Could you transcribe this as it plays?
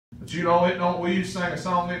But you know, we used to sing a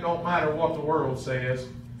song, it don't matter what the world says.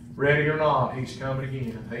 Ready or not, He's coming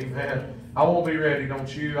again. Amen. I won't be ready,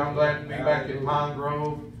 don't you? I'm glad to be back at Pine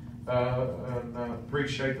Grove. And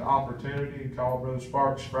appreciate the opportunity. He called Brother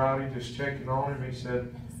Sparks Friday, just checking on him. He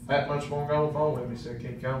said, that much won't go on the phone with him. He said,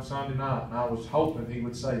 can you come Sunday night? And I was hoping he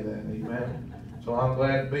would say that. Amen. So I'm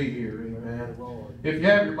glad to be here. Amen. If you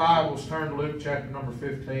have your Bibles, turn to Luke chapter number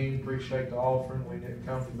 15. Appreciate the offering. We didn't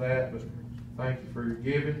come for that, but thank you for your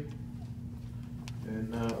giving.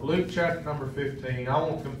 And Luke chapter number 15. I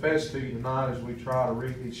want to confess to you tonight as we try to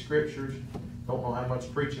read these scriptures. Don't know how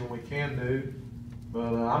much preaching we can do,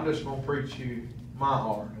 but I'm just going to preach you my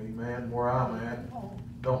heart. Amen. Where I'm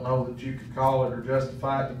at. Don't know that you could call it or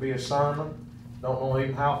justify it to be a sermon. Don't know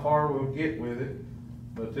even how far we'll get with it.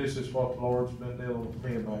 But this is what the Lord's been dealing with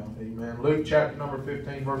me about. Amen. Luke chapter number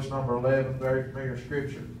 15, verse number 11. Very familiar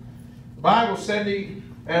scripture. The Bible said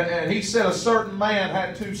he said a certain man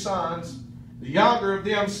had 2 sons. The younger of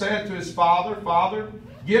them said to his father, Father,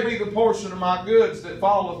 give me the portion of my goods that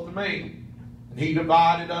falleth to me. And he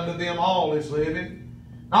divided unto them all his living.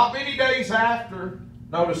 Not many days after,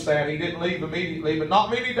 notice that, he didn't leave immediately, but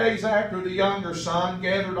not many days after, the younger son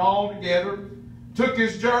gathered all together, took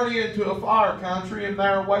his journey into a far country, and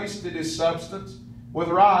there wasted his substance with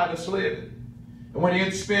riotous living. And when he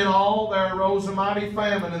had spent all, there arose a mighty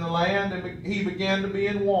famine in the land, and he began to be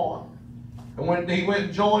in want. And when he went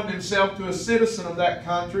and joined himself to a citizen of that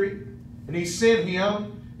country, and he sent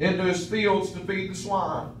him into his fields to feed the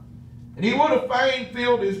swine. And he would have fain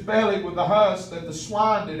filled his belly with the husk that the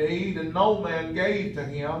swine did eat, and no man gave to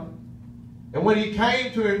him. And when he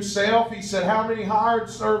came to himself, he said, How many hired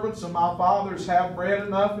servants of my father's have bread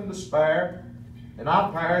enough and to spare, and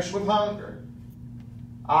I perish with hunger?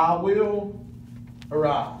 I will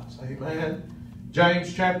arise. Amen.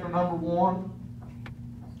 James chapter number 1.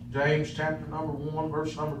 James chapter number 1,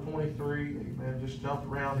 verse number 23. Amen. Just jump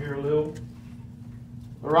around here a little.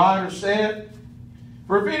 The writer said,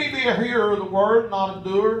 For if any be a hearer of the word, not a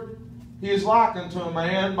doer, he is like unto a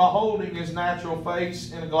man beholding his natural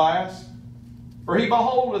face in a glass. For he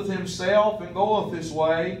beholdeth himself, and goeth his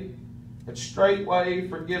way, and straightway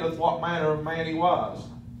forgetteth what manner of man he was.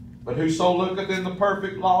 But whoso looketh in the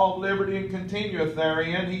perfect law of liberty, and continueth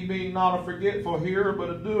therein, he being not a forgetful hearer, but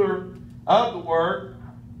a doer of the word,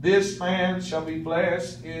 this man shall be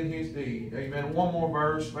blessed in his deed. Amen. One more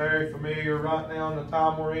verse, very familiar right now in the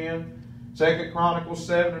time we're in. 2 Chronicles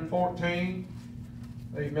 7 and 14.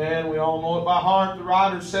 Amen. We all know it by heart. The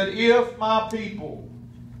writer said, If my people,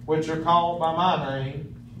 which are called by my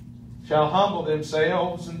name, shall humble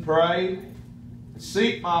themselves and pray, and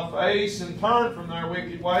seek my face, and turn from their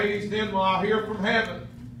wicked ways, then will I hear from heaven.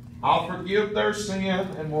 I'll forgive their sin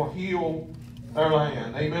and will heal their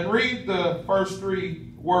land. Amen. Read the first 3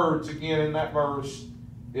 words again in that verse.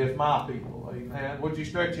 If my people. Amen. Would you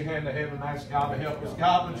stretch your hand to heaven and ask God to help us?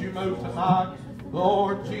 God, would you move tonight?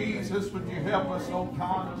 Lord Jesus, would you help us, oh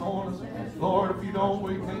God, and on us? Lord, if you don't,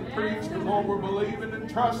 we can't preach. But Lord, we're believing and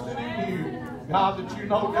trusting in you. God, that you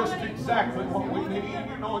know just exactly what we need.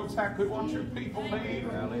 You know exactly what your people need.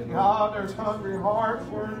 God, there's hungry hearts.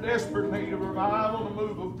 We're in desperate need of revival, the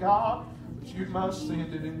move of God. But you must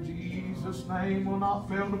send it in Jesus' name. We'll not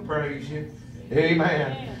fail to praise you.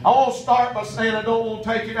 Amen. I want to start by saying I don't want to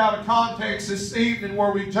take it out of context this evening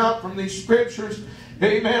where we jump from these scriptures.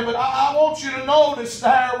 Amen. But I want you to notice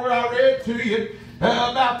there where I read to you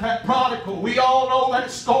about that prodigal. We all know that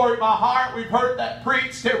story by heart. We've heard that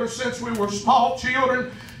preached ever since we were small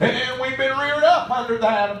children. And we've been reared up under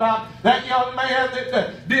that, about that young man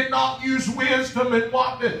that did not use wisdom and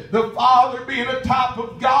what the Father, being a type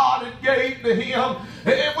of God, had gave to him.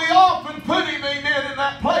 And we often put him, amen, in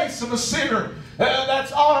that place of a sinner.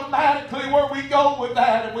 That's automatically where we go with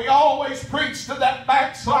that. And we always preach to that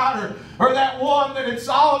backslider, or that one that it's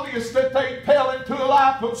obvious that they fell into a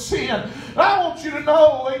life of sin. And I want you to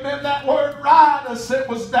know, amen, that word riotous that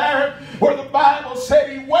was there, where the Bible said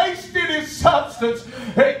he wasted his substance,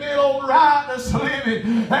 amen, on riotous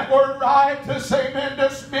living. That word riotous, amen,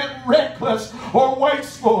 just meant reckless or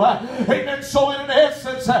wasteful. Amen. So in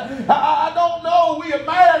essence, I don't know, we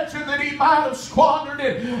imagine that he might have squandered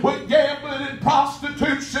it with gambling and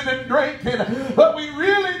prostitution and drinking, but we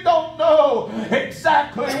really don't know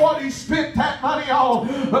exactly what he spent that money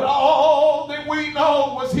on. But all that we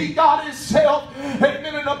know was he got himself,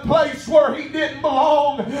 amen, in a place where he didn't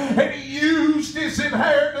belong, and he used his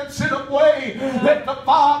inheritance in a way that the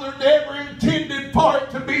Father never intended for it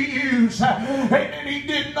to be used. And he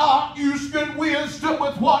did not use good wisdom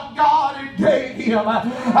with what God had gave him.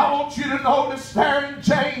 I want you to notice there in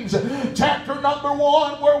James chapter number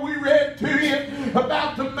 1 where we read to you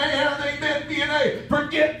about the man, amen, being a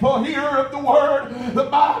forgetful faithful hearer of the word. The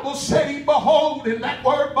Bible said he beholded. That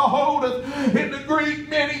word beholdeth in the Greek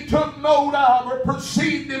meant he took note of or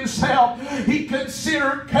perceived himself. He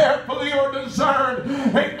considered carefully or discerned,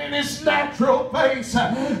 amen, his natural face.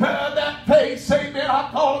 That face, amen, I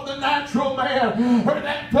call it the natural man. Or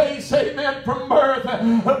that face, amen, from birth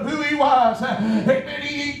of who he was. Amen,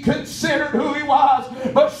 he considered who he was.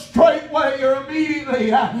 But straightway or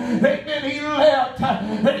immediately, amen, he left.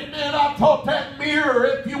 Amen, I thought that mirror,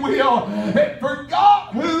 if you will, and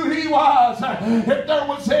forgot who he was. If there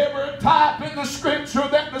was ever a type in the scripture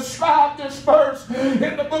that described this verse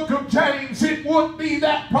in the book of James, it would be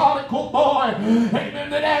that prodigal boy. Amen,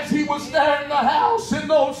 that as he was there in the house in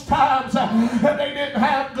those times, they didn't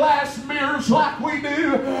have glass mirrors like we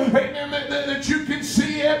do. Amen, that you can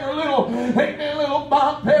see every little, amen, little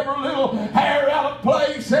bump, every little hair out of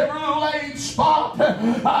place, every little age spot.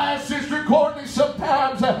 I ask Sister Courtney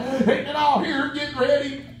sometimes, amen, I'll hear her getting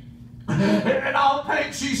ready, and I'll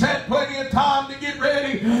think she's had plenty of time to get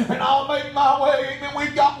ready, and I'll make my way. Amen.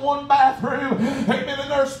 We've got one bathroom. Amen.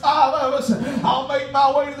 And there's 5 of us. I'll make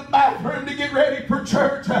my way to the bathroom to get ready for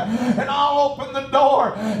church, and I'll open the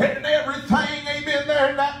door, and everything, amen, there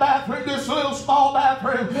in that bathroom, this little small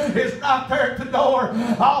bathroom, is right there at the door.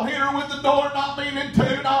 I'll hit her with the door not meaning to,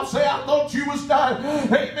 and I'll say, I thought you was done.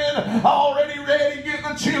 Amen. Already ready, getting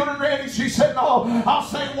the children ready. She said, no. I'll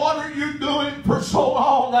say, what are you doing for so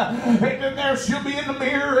long? Amen. There she'll be in the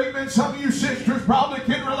mirror. Amen. Some of you sisters probably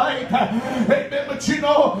can relate. Amen. But you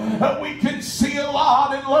know, we can see a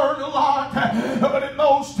lot and learn a lot. But in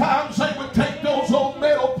those times, they would take those old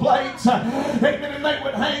metal plates, amen, and they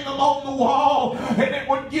would hang them on the wall, and it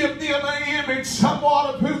would give them an image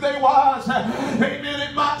somewhat of who they was. Amen.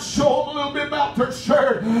 It might show them a little bit about their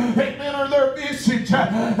shirt, amen, or their visage.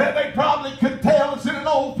 That they probably could tell us in an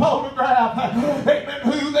old photograph, amen,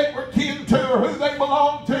 who they were kin to or who they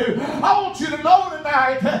belonged to. I want you to know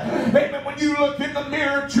tonight, amen, when you look in the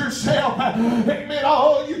mirror at yourself, amen,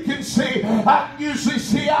 all you can see, I can usually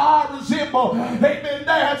see how I resemble, amen,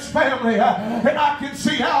 Dad's family, and I can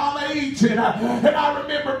see how I'm aging, and I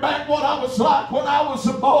remember back what I was like when I was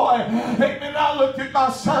a boy, amen. I look at my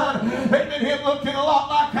son, amen, him looking a lot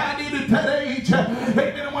like I did at that age,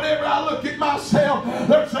 amen, and whenever I look at myself,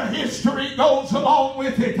 there's a history goes along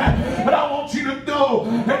with it. But I want you to know,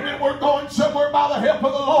 amen, we're going somewhere by the help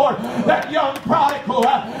of the Lord. That young prodigal,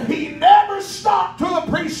 he never stopped to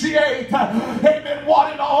appreciate, amen,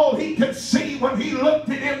 what and all he could see when he looked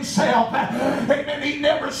at himself. Amen, he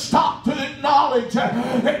never stopped to acknowledge,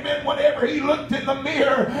 amen, whenever he looked in the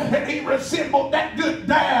mirror and he resembled that good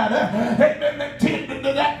dad, amen, that tended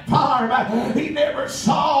to that farm. He never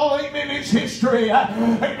saw, amen, his history.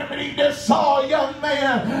 Amen, but he just saw a young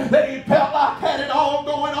man that he felt like had it all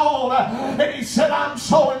going on. And he said, I'm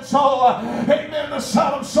so-and-so, amen, the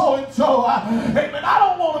son of so-and-so. Amen, I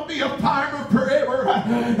don't want to be a farmer forever.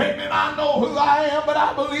 Amen, I know who I am, but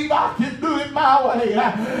I believe I can do it my way.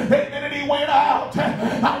 Amen, and he went out.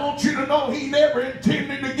 I want you to know he never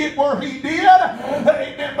intended to get where he did.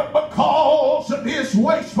 Amen, but because of his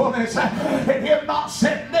wastefulness and him not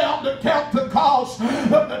sitting down to count the cost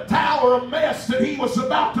of the tower of mess that he was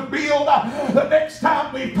about to build, the next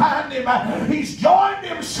time we find him, he's joined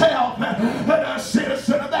himself a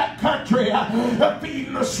citizen of that country,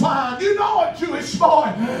 feeding the swine. You know, a Jewish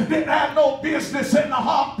boy didn't have no business in the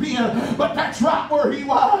hog pen, but that's right where he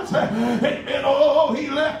was. Amen. Oh, he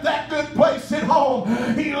left that good place at home.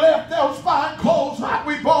 He left those fine clothes like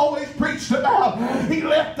we've always preached about. He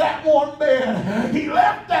left that warm bed. He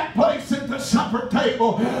left that place at the supper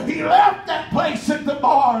table. He left that place at the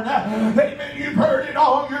barn. Amen. You've heard it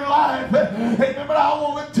all your life. Amen. But I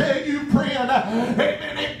want to tell you, friend,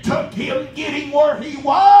 amen, it took him getting where he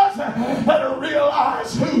was to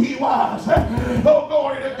realize who he was. Oh,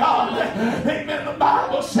 glory to God. Amen. The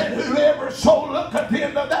Bible said, whoever so looketh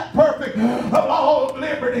into that perfect law of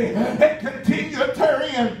liberty and continue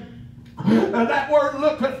therein. That word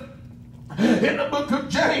looketh in the book of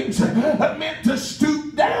James meant to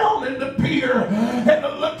stoop down and to peer and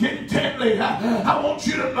to look intently. I want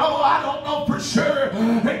you to know, I don't know for sure,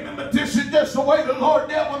 amen, but this is just the way the Lord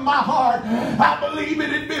dealt with my heart. I believe it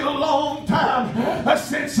had been a long time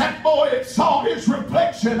since that boy had saw his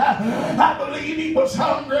reflection. I believe he was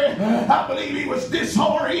hungry. I believe he was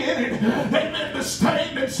disoriented. Amen,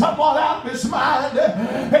 disdained and somewhat out of his mind.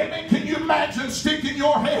 Amen, can you imagine sticking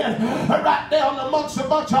your head right down amongst a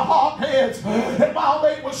bunch of hog heads, and while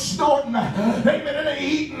they were snorting, amen, and they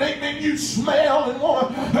eating, amen, you smell and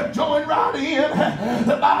want to join right in.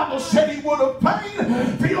 The Bible said he would have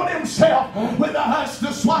pain, feel filled himself with the husk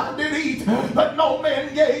the swine did eat, but no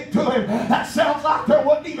man gave to him. That sounds like there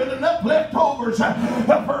wasn't even enough leftovers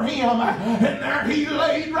for him. And there he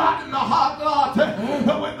laid right in the hot lot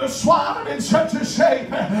with the swine in such a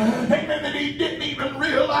shape, amen, that he didn't even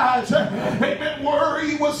realize, amen, where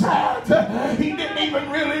he was at. He didn't even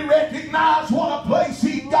really recognize what a place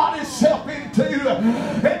he got himself into.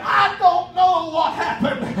 And I don't know what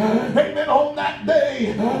happened, amen, on that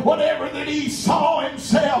day. Whatever that he saw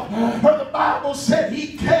himself, or the Bible said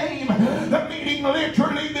he came, meaning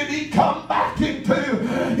literally that he come back into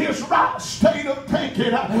his right state of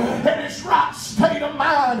thinking and his right state of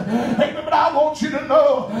mind. Amen. But I want you to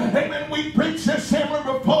know, amen, we preached this similar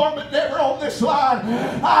before, but never on this line.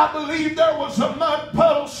 I believe there was a mud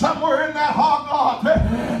puddle somewhere in that hog lot.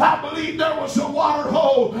 I believe there was a water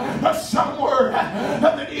hole somewhere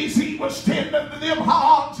that he was tending to them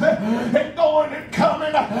hogs and going and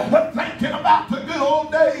coming, thinking about the good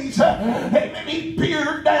old days. Amen. He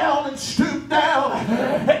peered down and stooped down.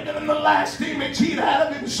 Amen. In the last image he'd had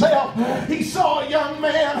of himself, he saw a young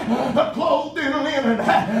man clothed in linen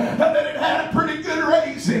that had had a pretty good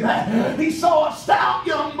raising. He saw a stout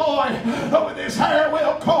young boy with his hair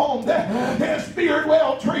well combed, his beard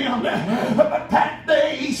well trimmed. But that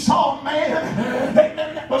day he saw a man,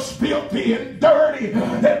 amen, that was filthy and dirty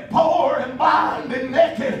and poor and blind and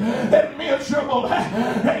naked and miserable.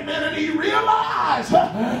 Amen. And he realized,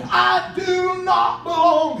 I do not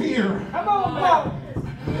belong here. Come on, now.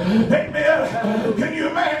 Amen. Can you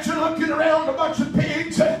imagine looking around a bunch of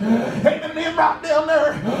pigs? Amen. Them right down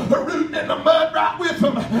there, rooting in the mud right with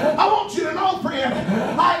them. I want you to know, friend,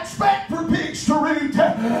 I expect for pigs to root.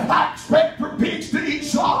 I expect for pigs to eat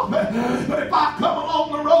slop. But if I come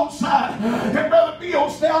along the roadside and Brother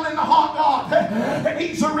Bill's down in the hog lot and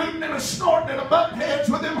he's a rooting and a snorting and a butting heads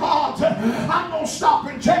with them hogs, I'm going to stop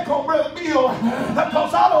and check on Brother Bill,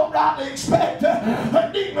 because I don't rightly expect a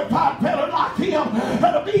dignified fellow like him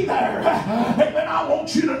to be there. Amen. I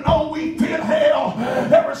want you to know we've been hell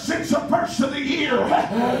ever since the first of the year.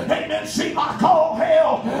 Amen. Seemed like all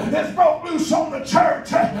hell has broke loose on the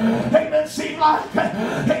church. Amen. Seemed like,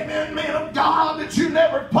 amen, men of God, that you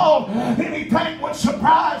never thought anything would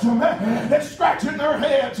surprise them. They're scratching their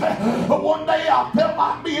heads. But one day I felt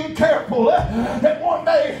like being careful. And one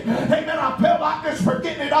day, amen, I felt like just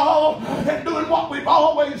forgetting it all and doing what we've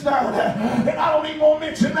always done. And I don't even want to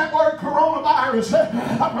mention that word coronavirus.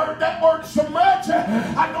 I've heard that word so much,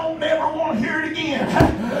 I don't never want to hear it again.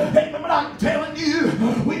 Amen. But I'm telling you,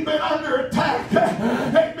 we've been under attack.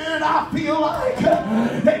 Amen. I feel like,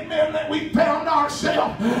 amen, that we found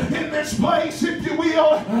ourselves in this place, if you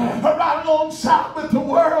will, right alongside with the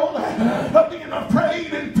world, being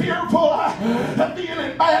afraid and fearful, being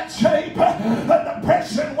in bad shape,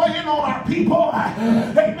 depression weighing on our people.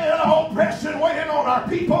 Amen. Oppression weighing on our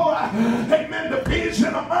people. Amen.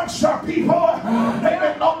 Division amongst our people.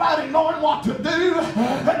 Amen. Nobody knowing what to do,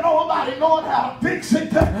 and nobody knowing how to fix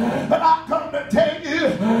it. But I come to tell you,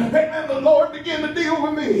 amen, the Lord began to deal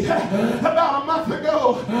with me about a month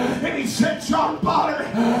ago, and he said, Shawn Potter,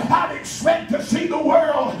 I'd expect to see the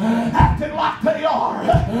world acting like they are,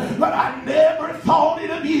 but I never thought it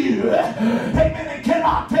of you. Amen. And can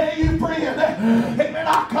I tell you, friend, amen,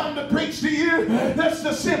 I come to preach to you just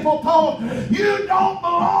a simple thought. You don't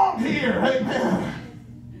belong here. Amen.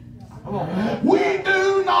 We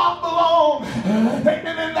do not belong,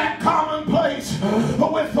 amen, in that common place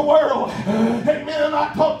with the world. Amen.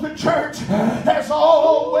 I thought the church has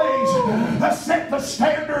always set the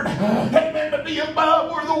standard, amen, to be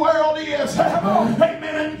above where the world is. Amen.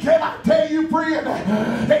 And can I tell you, friend,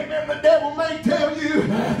 amen, the devil may tell you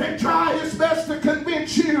and try his best to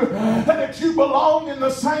convince you that you belong in the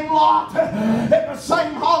same lot, in the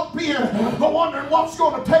same hog pen, but wondering what's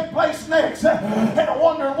going to take place next, and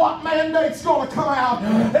wondering what mandate's going to come out,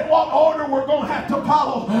 and what order we're going to have to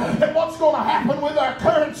follow, and what's going to happen with our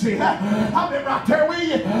currency. I've been right there with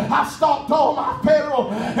you. I stopped all my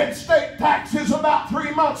federal and state taxes about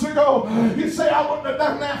 3 months ago. You say I wouldn't have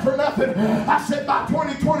done that for nothing. I said by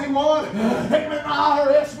 2021, amen, the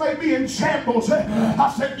IRS may be in shambles.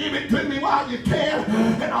 I said give it to me while you can,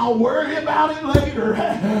 and I'll worry about it later.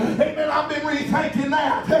 Amen. I've been rethinking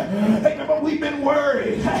that. Amen. But we've been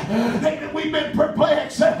worried. Amen. We've been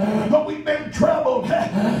perplexed. But we've been troubled.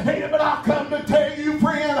 Amen. But I come to tell you,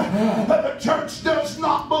 friend, the church does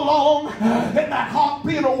not belong in that hog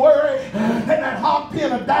pen of worry, in that hog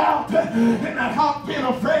pen of doubt, in that hog pen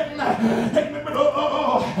of fretting. Amen. But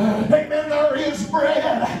amen, there is bread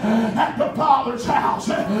at the Father's house.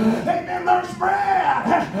 Amen. There's bread.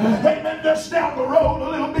 Amen. Just down the road a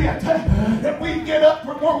little bit. If we get up up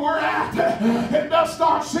from where we're at and dust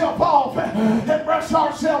ourselves off and brush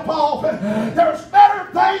ourselves off. There's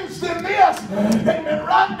better things than this. Amen.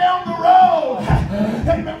 Right down the road.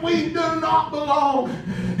 Amen. We do not belong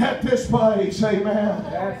at this place. Amen.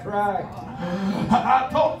 That's right. I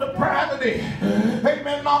told depravity,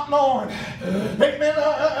 amen, not knowing,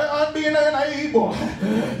 amen, being unable,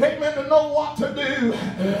 amen, to know what to do,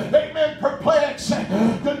 amen, perplexed,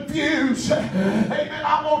 confused, amen.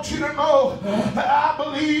 I want you to know, I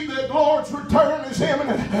believe that the Lord's return is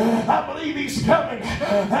imminent. I believe He's coming.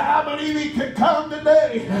 I believe He can come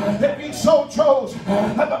today if He so chose.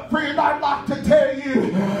 But friend, I'd like to tell you,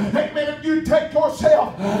 amen, if you take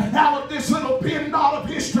yourself out of this little pin dot of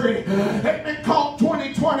history, amen, called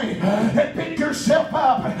 2020, and pick yourself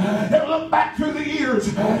up and look back through the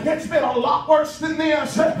years, it's been a lot worse than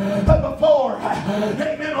this before.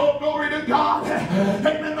 Amen. Oh, glory to God.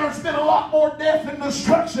 Amen. There's been a lot more death and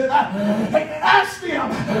destruction. Amen. Ask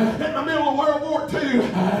them in the middle of World War II,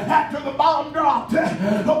 after the bomb dropped,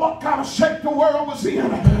 what kind of shape the world was in.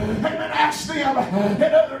 Amen. Ask them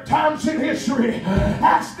at other times in history.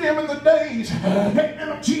 Ask them in the days, amen,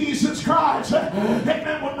 of Jesus Christ.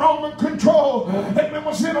 Amen. When Roman control, amen,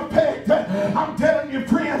 was in effect. I'm telling you,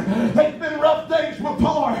 friend, they've been rough days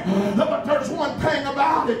before. But there's one thing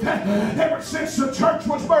about it. Ever since the church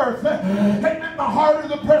was birthed, amen, the harder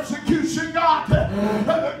the persecution got,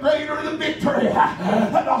 the greater the victory.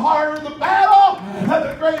 The harder the battle,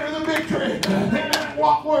 the greater the victory. Amen.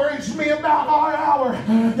 What worries me about our hour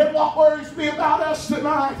and what worries me about us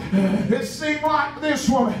tonight, it seemed like this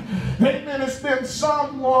one, amen, it's been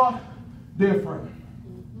somewhat different.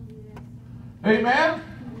 Amen.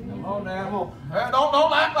 Come on now.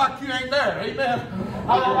 Don't act like you ain't there. Amen.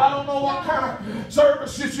 I don't know what kind of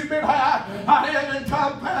services you've been had. I had in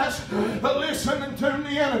time past listened and tuned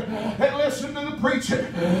in and listened to the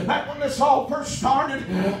preaching. Back when this all first started,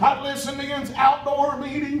 I'd listen to his outdoor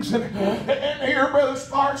meetings and hear Brother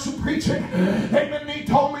Sparks preaching. Amen. He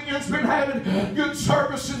told me he's been having good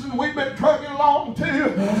services and we've been trucking along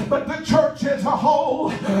too. But the church as a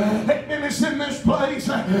whole, amen, is in this place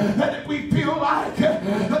that if we feel like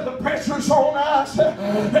the pressure's on us,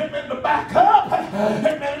 amen, to back up,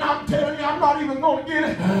 amen, I'm telling you, I'm not even going to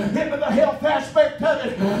get into the health aspect of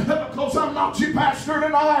it because I'm not your pastor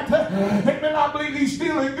tonight. Amen, I believe He's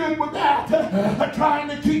dealing good with that, trying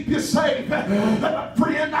to keep you safe.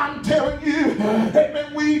 Friend, I'm telling you,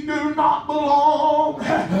 amen, we do not belong,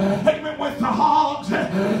 amen, with the hogs,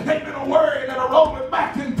 amen, worrying and rolling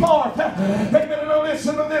back and forth, amen, and I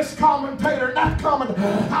listen to this commentator and that commentator.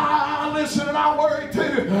 I listen and I worry too.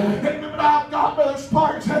 Amen. But I've got Brother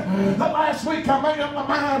Sparks. Last week I made up my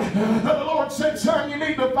mind. The Lord said, son, you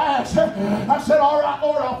need to fast. I said, all right,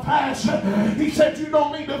 Lord, I'll fast. He said, you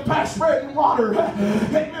don't need to fast bread and water.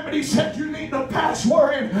 Amen. But He said, you need to fast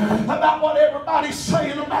worrying about what everybody's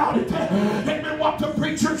saying about it. Amen. What the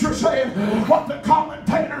preachers are saying. What the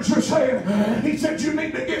commentators are saying. He said, you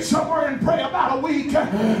need to get somewhere and pray about a week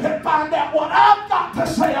and find out what I've got to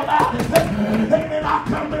say about it. Amen. I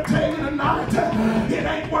come to tell you tonight, it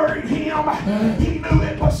ain't worried Him. He knew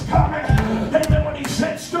it was coming. Amen. When He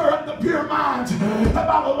said, stir up the pure minds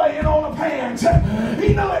about the laying on of hands,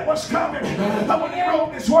 He knew it was coming. But when He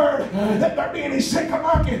wrote His word, that there be any sick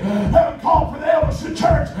among you, let Him call for the elders of the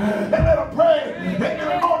church and let them pray. Amen.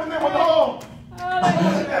 Anointing them with oil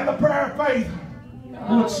and the prayer of faith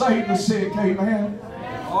would save the sick. Amen.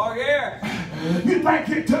 Oh, yeah. You think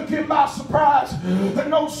it took Him by surprise?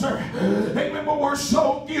 No, sir. Amen. But we're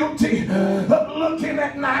so guilty of looking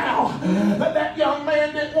at now that young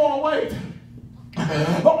man didn't want to wait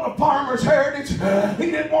on the farmer's heritage.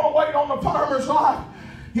 He didn't want to wait on the farmer's life.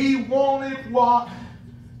 He wanted what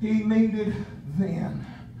he needed then.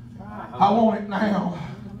 I want it now.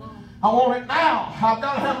 I want it now. I've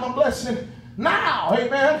got to have my blessing now.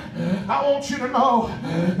 Amen. I want you to know,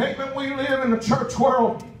 amen, we live in the church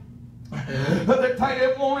world that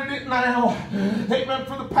they wanted it now. Amen.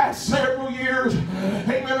 For the past several years.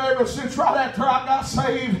 Amen. Ever since right after I got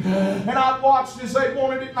saved. And I've watched as they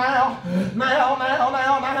wanted it now. Now.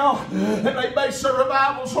 And they base their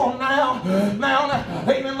revivals on now.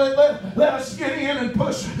 Amen. Let us get in and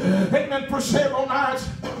push. Amen. For several nights.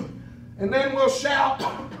 And then we'll shout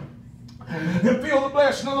and feel the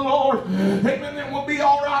blessing of the Lord. Amen. Then we'll be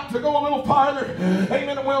all right to go a little farther.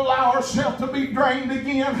 Amen. And we'll allow ourselves to be drained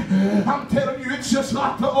again. I'm telling you, it's just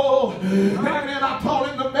like the oil. Amen. I told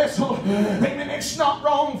him the vessel. Amen. it's not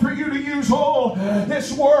wrong for you to use oil.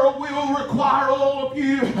 This world will require all of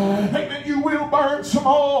you. Amen. You will burn some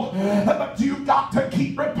oil, but you've got to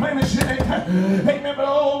keep replenishing it. Amen. But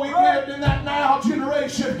oh, we lived in that now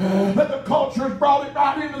generation, but the culture has brought it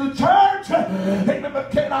right into the church. Amen. But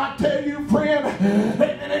can I tell you, friend,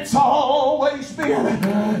 amen, it's always been,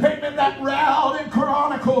 amen, that route in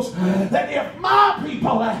Chronicles that if my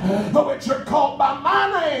people, which are called by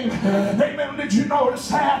my name, amen, did you notice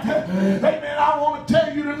that? Amen. I want to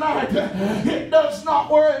tell you tonight, it does not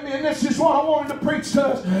worry me, and this is what I wanted to preach to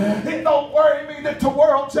us. It don't worry me that the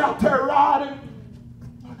world's out there riding.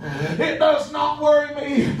 It does not worry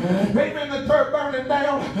me, amen, that they're burning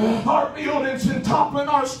down our buildings and toppling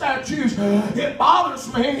our statues. It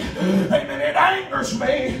bothers me, amen, it angers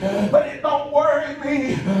me, but it don't worry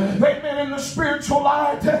me, amen, in the spiritual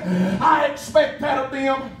light. I expect that of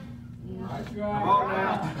them.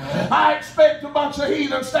 I expect a bunch of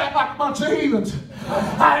heathens to act like a bunch of heathens.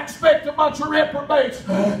 I expect a bunch of reprobates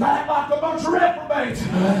to act like a bunch of reprobates.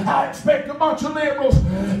 I expect a bunch of liberals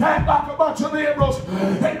to act like a bunch of liberals.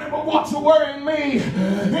 Amen. But what's worrying me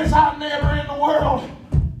is I never in the world,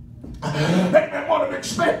 amen, would have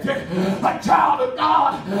expected a child of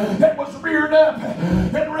God that was reared up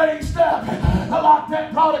and raised up like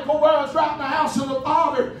that prodigal was right in the house of the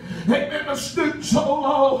Father. Amen. To stoop so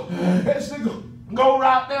low as to go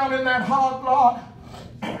right down in that hog lot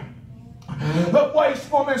of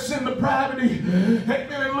wastefulness and depravity. Amen.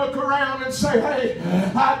 And look around and say, hey,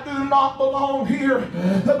 I do not belong here.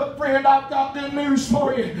 But friend, I've got good news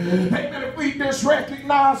for you. Amen. If we just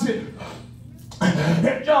recognize it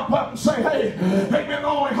and jump up and say, hey, amen, the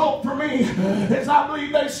only hope for me is I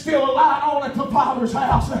believe they still a light on at the Father's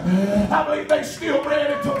house. I believe they still bread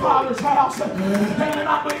at the Father's house. Amen.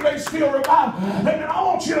 I believe they still revive. Amen. I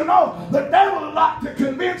want you to know the devil would like to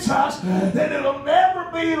convince us that it'll never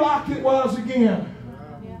be like it was again.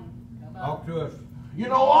 Talk to us. You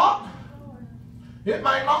know what? It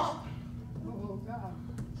may not.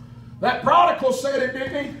 That prodigal said it,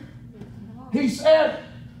 didn't he? He said,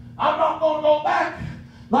 I'm not going to go back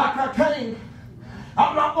like I came.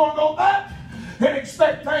 I'm not going to go back and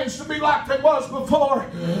expect things to be like they was before.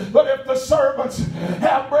 But if the servants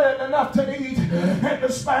have bread enough to eat and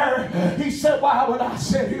to spare, he said, why would I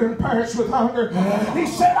sit here and perish with hunger? He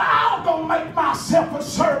said, I'll go make myself a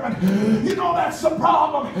servant. You know, that's the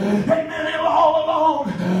problem. Amen. All along,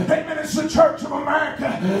 amen, it's the Church of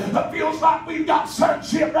America. It feels like we've got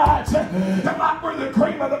sonship rights and like we're the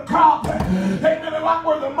cream of the crop. Amen. And like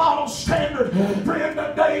we're the model standard. Friend,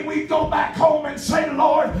 today we go back home and say,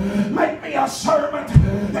 Lord, make me a servant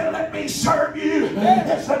and let me serve you.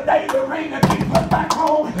 It's the day the ring that be put back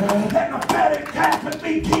home and the fatted calf would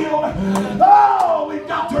be killed. Oh, we've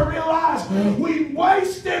got to realize we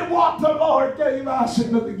wasted what the Lord gave us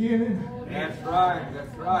in the beginning. That's right.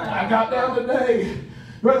 That's right. I got down today,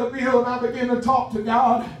 Brother Bill, and I began to talk to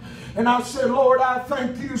God. And I said, Lord, I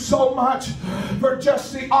thank you so much for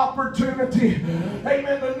just the opportunity,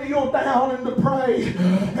 amen, to kneel down and to pray.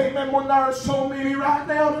 Amen, when there are so many right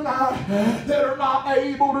now tonight that are not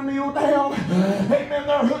able to kneel down. Amen,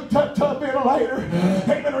 they're hooked up to a ventilator.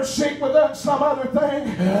 Amen, or sick with some other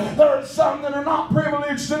thing. There are some that are not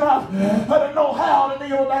privileged enough to know how to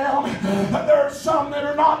kneel down. There are some that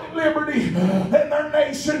are not at liberty in their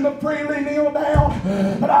nation to freely kneel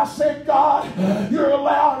down. But I said, God, you're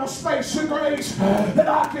allowing us space of grace that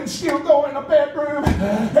I can still go in a bedroom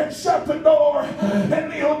and shut the door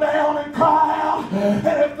and kneel down and cry out.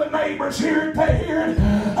 And if the neighbors hear it, they hear it.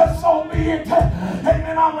 So be it.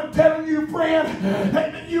 Amen. I'm telling you, friend,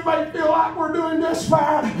 amen, you may feel like we're doing just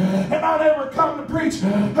fine. And I never come to preach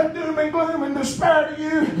doom and gloom and despair to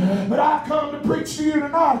you. But I come to preach to you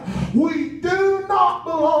tonight. We do not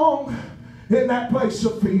belong in that place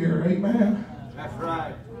of fear. Amen. That's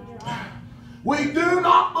right. We do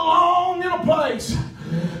not belong in a place,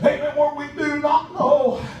 amen, where we do not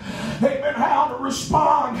know, amen, how to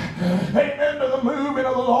respond, amen, to the moving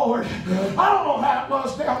of the Lord. I don't know how it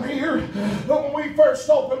was down here, but when we first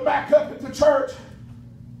opened back up at the church,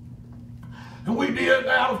 and we did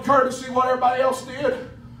out of courtesy what everybody else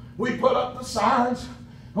did, we put up the signs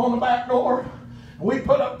on the back door, and we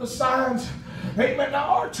put up the signs, amen. Now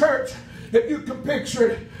our church, if you can picture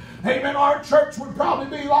it, amen, our church would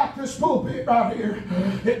probably be like this pulpit right here.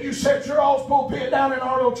 If you set your all's pulpit down in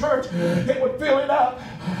our little church, it would fill it up.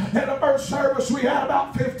 In the first service, we had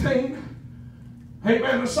about 15.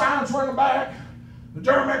 Amen, the signs were in the back. The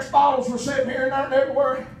Germex bottles were sitting here and there and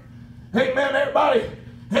everywhere. Amen, everybody,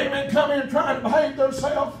 amen, come in trying to behave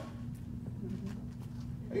themselves.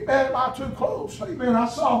 Amen, am I too close? Amen, I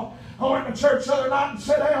went to church the other night and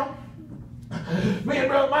sat down. Me and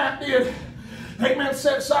Brother Matt did. amen,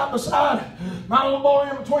 sat side by side. My little boy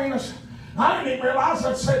in between us. I didn't even realize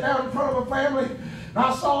I'd sat down in front of a family. And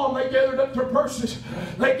I saw them, they gathered up their purses,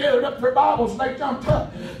 they gathered up their Bibles, and they jumped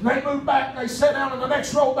up, and they moved back, and they sat down in the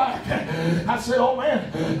next row back. I said, oh man,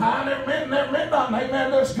 I never met nothing.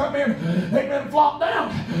 Amen, let's come in, amen, flop down.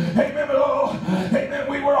 Amen, but oh, amen,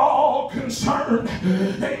 we were all concerned.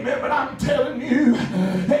 Amen, but I'm telling you,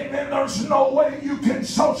 amen, there's no way you can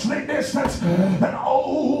socially distance an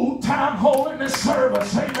old-time holiness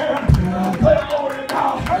service. Amen, glory to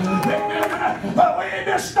God. Amen, but we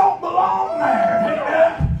just don't belong there.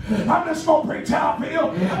 I'm just going to preach how I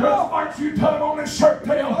feel. There's parts you tug on this shirt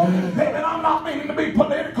tail. Amen. I'm not meaning to be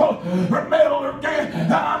political or metal or gay,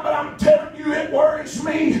 but I'm telling you it worries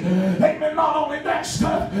me. Amen. Not only that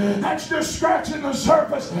stuff, that's just scratching the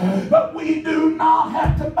surface, but we do not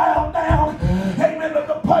have to bow down. Amen. To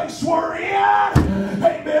the place we're in.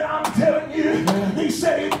 Amen. I'm telling you, he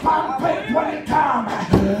said he'd find faith when it come.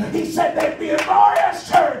 He said they'd be a glorious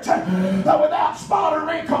church without spot or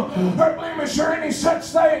wrinkle or blemish or any such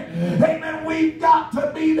thing. Amen. We've got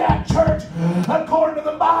to be that church according to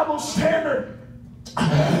the Bible standard.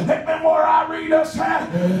 Amen. Where I read us at,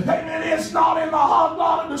 amen, it's not in the hot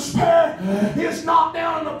lot of despair. It's not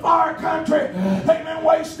down in the far country. Amen.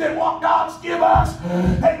 Wasting what God's give us.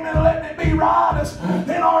 Amen. Letting it be riotous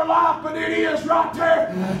in our life, but it is right there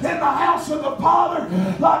in the house of the Father.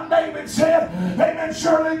 Like David said, amen,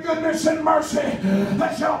 surely goodness and mercy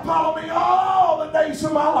that shall follow me all the days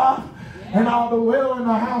of my life. And I'll dwell in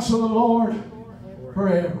the house of the Lord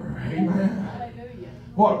forever. Amen.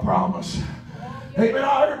 What a promise. Amen.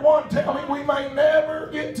 I heard one tell me we may never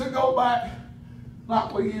get to go back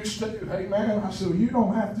like we used to. Amen. I said, well, you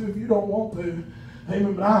don't have to if you don't want to.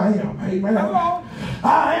 Amen. But I am. Amen.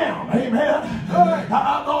 I am. Amen.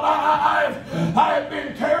 I thought I have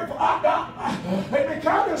been careful. Amen. Can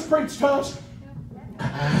I just preach to us?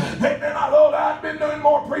 Amen. I thought I'd been doing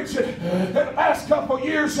more preaching in the past couple of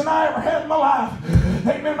years than I ever had in my life.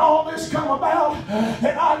 Amen. All this come about,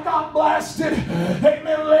 and I got blasted.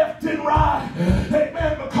 Amen. Left and right.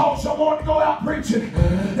 Amen. Because I wanted to go out preaching.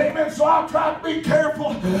 Amen. So I tried to be careful,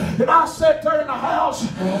 and I sat there in the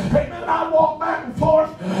house. Amen. And I walked back and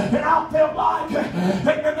forth, and I felt like,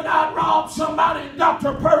 amen, that I'd robbed somebody and got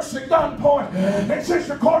their purse at gunpoint. And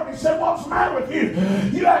Sister Courtney said, "What's the matter with you?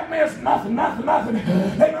 You act miserable." Nothing.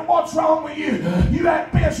 Amen. What's wrong with you? You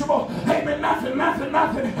act miserable. Amen. Nothing.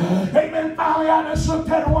 Amen. Finally, I just looked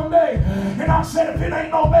at her one day and I said, if it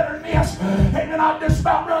ain't no better than this, amen, I'd just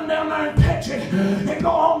about run down there and catch it and go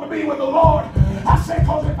on to be with the Lord. I said,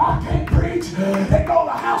 because if I can't preach and go to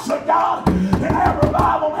the house of God and have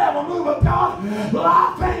revival and have a move of God,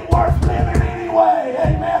 life ain't worth living anyway.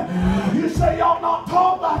 Amen. You say y'all not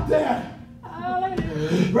talk like that.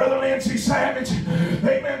 Brother Lindsay Savage,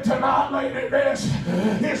 amen, tonight laid at rest,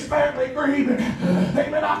 his family grieving.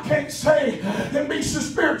 Amen. I can't say and be so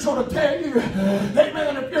spiritual to tell you,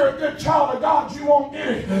 amen, if you're a good child of God, you won't get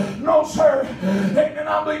it. No, sir. Amen.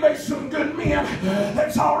 I believe there's some good men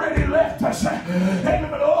that's already left us. Amen.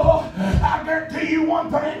 But oh, I guarantee you one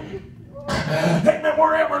thing. Amen.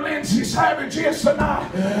 Wherever Lindsay Savage is tonight,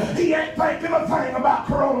 he ain't thinking a thing about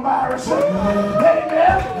coronavirus.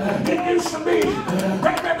 Amen. It used to be,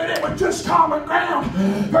 amen, that it was just common ground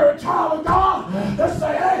for a child of God to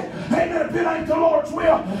say, hey, amen, if it ain't the Lord's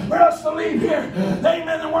will for us to leave here, amen,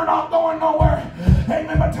 then we're not going nowhere.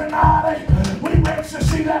 Amen. But tonight, we ready to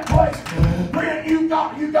see that place. Friend, you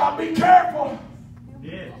got to be careful.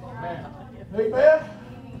 Yes. Amen.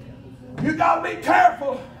 You got to be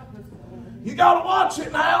careful. You got to watch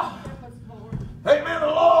it now. Amen. The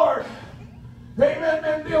Lord, amen,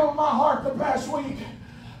 been dealing with my heart the past week.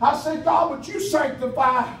 I said, God, would you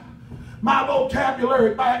sanctify my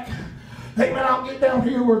vocabulary back? Amen. I'll get down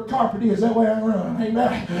here where the carpet is. That way I run.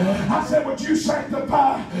 Amen. I said, would you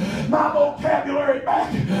sanctify my vocabulary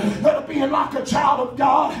back to being like a child of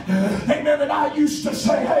God? Amen. That I used to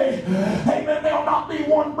say, hey, amen, there'll not be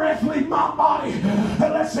one breath leave my body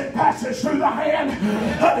unless it passes through the hand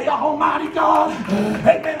of the Almighty God.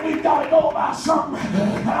 Amen. We've got to go by something.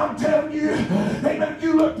 I'm telling you, amen, if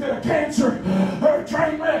you looked at a cancer or a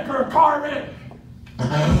train wreck or a car wreck,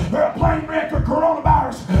 or a plane wreck or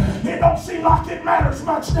coronavirus, it don't seem like it matters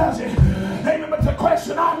much, does it? Amen. But the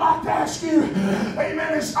question I'd like to ask you,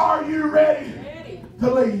 amen, is are you ready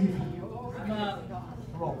to leave?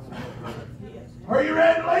 Are you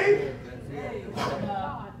ready to leave?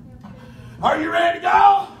 Are you ready to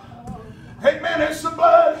go? Amen. It's the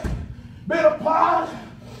blood been applied.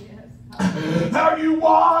 Are you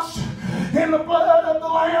washed in the blood of the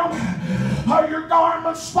Lamb? Are your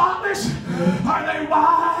garments spotless? Are they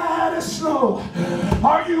white as snow?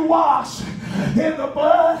 Are you washed in the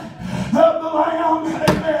blood of the Lamb.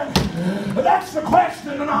 Amen. That's the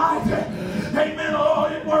question tonight. Amen. Oh,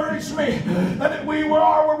 it worries me that we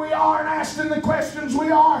are where we are and asking the questions we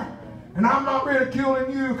are. And I'm not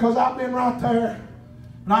ridiculing you because I've been right there.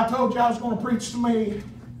 And I told you I was going to preach to me.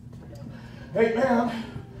 Amen.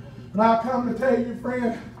 And I come to tell you,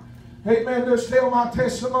 friend, amen, just tell my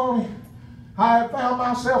testimony. I have found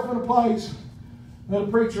myself in a place that a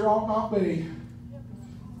preacher ought not be.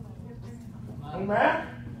 Amen.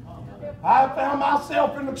 I have found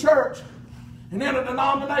myself in the church and in a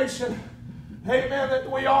denomination, amen, that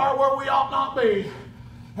we are where we ought not be.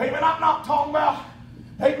 Amen. I'm not talking about,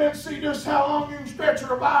 amen, see just how long you can stretch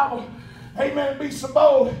your Bible. Amen, be so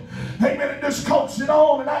bold. Amen, and just coach it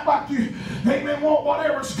on and act like you, amen, want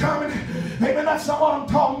whatever's coming. Amen, that's not what I'm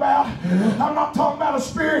talking about. I'm not talking about a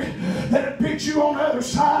spirit that picks you on the other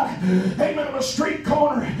side, amen, of a street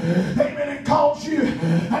corner, amen, and calls you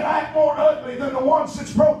and act more ugly than the ones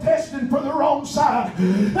that's protesting for the wrong side.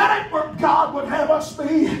 That ain't where God would have us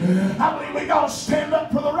be. I believe we got to stand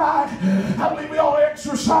up for the right. I believe we ought to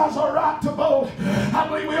exercise our right to vote. I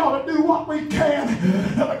believe we ought to do what we can.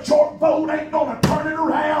 If a short vote ain't going to turn it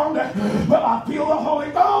around, but I feel the Holy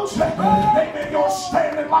Ghost. Amen. You're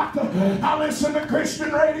standing like I listen to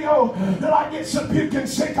Christian radio, and I get so puking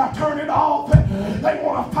sick, I turn it off. They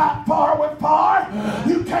want to fight fire with fire.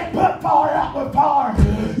 You can't put fire out with fire.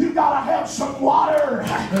 You got to have some water,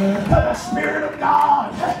 the Spirit of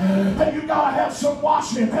God, and you got to have some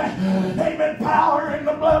washing. Amen. Power in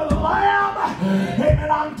the blood of the Lamb.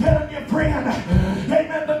 Amen. I'm telling you, friend.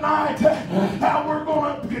 Amen. Tonight, how we're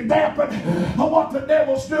going to dampen what the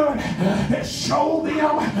devil's doing is show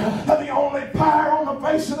them the only power on the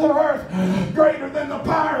face of the earth greater than the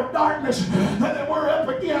power of darkness that we're up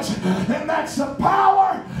against, and that's the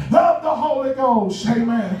power of the Holy Ghost.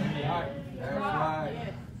 Amen. That's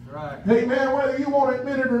right. That's right. Amen. Whether you want to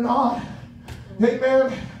admit it or not.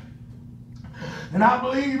 Amen. And I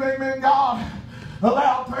believe, amen, God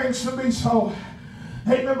allowed things to be so.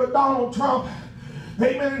 Amen. But Donald Trump,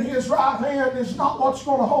 amen, in his right hand is not what's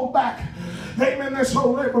going to hold back, amen, this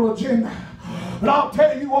whole liberal agenda. But I'll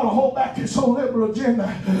tell you what will hold back this whole liberal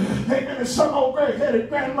agenda. Amen. It's some old gray-headed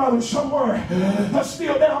grandmother somewhere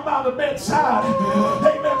still down by the bedside.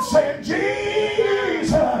 Amen. Saying,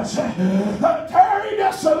 Jesus, tarry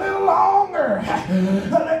just a little longer.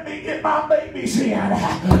 Let me get my babies in.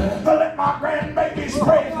 Let my grandbabies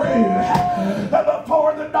pray through.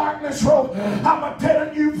 Before the darkness rolls. I'm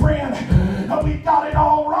telling you, friend, we got it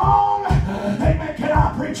all wrong. Amen. Can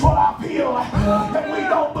I preach what I feel? That we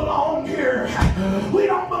don't belong here. We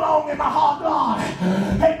don't belong in the hot lot.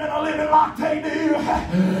 Amen. Living like they do.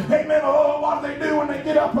 Amen. Oh, what do they do when they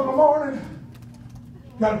get up in the morning?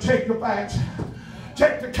 Got to check the facts.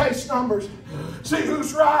 Check the case numbers. See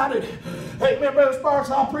who's riding. Amen. Brother Sparks,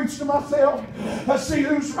 I'll preach to myself. Let's see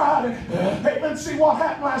who's riding. Amen. See what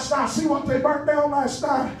happened last night. See what they burnt down last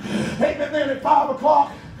night. Amen. Then at 5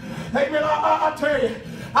 o'clock. Amen. I tell you,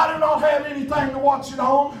 I do not have anything to watch at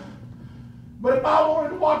home. But if I wanted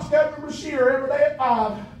to watch Governor Bashir every day at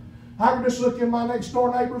 5, I could just look in my next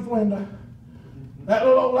door neighbor's window. That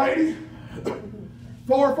little old lady,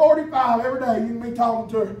 4:45 every day, you can be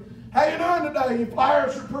talking to her. How you doing today? Your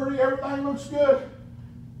flowers are pretty, everything looks good.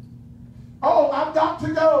 Oh, I've got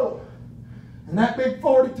to go. And that big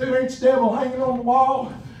 42-inch devil hanging on the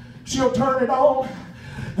wall, she'll turn it on.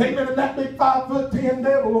 Amen. And that big 5'10"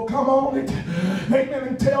 devil will come on it. Amen.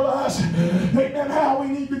 And tell us, amen, how we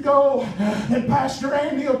need to go. And Pastor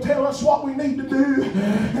Andy will tell us what we need to do.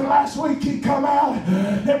 And last week he come out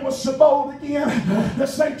and was so bold again to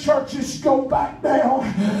say churches go back down.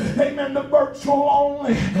 Amen. The virtual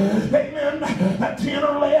only. Amen. 10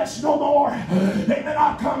 or less, no more. Amen.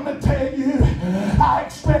 I come to tell you, I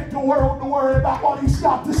expect the world to worry about what he's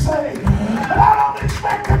got to say. But I don't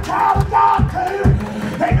expect the child of God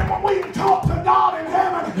to. Amen. When we talk to God in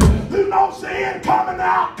heaven, who knows the end come and the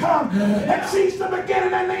outcome, and sees the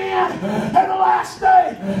beginning and the end, and the last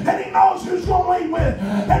day, and he knows who's going to lead with it,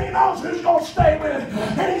 and he knows who's going to stay with it,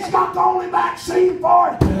 and he's got the only vaccine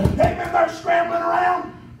for it. Amen. They're scrambling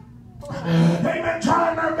around. Amen.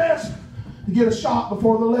 Trying their best to get a shot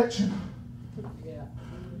before the election.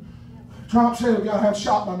 Trump said we got to have a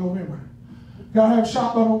shot by November. Got to have a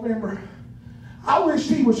shot by November. I wish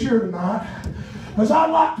he was here tonight, because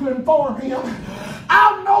I'd like to inform him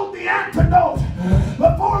I know the antidote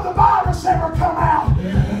before the virus ever come out.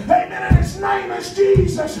 Amen. And his name is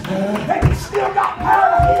Jesus. And he's still got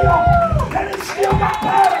power to heal. And he's still got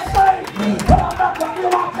power to save. But I'm not going to feel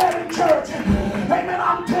like that in church. Amen.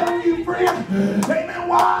 I'm telling you, friend. Amen.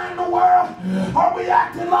 Why in the world are we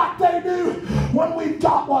acting like they do? when we've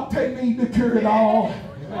got what they need to cure it all.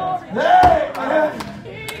 Hey, man.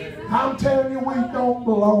 I'm telling you, we don't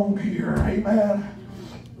belong here. Amen.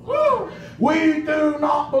 We do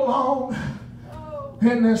not belong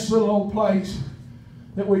in this little old place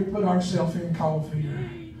that we put ourselves in called fear.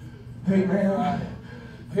 Amen.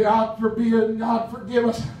 God forbid, God forgive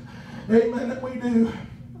us. Amen, that we do.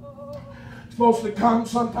 It's supposed to come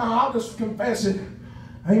sometime. I'll just confess it.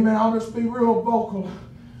 Amen. I'll just be real vocal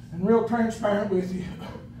and real transparent with you.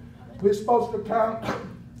 We're supposed to come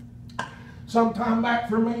sometime back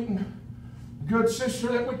for a meeting. A good sister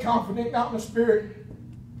that we confident out in the Spirit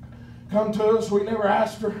come to us. We never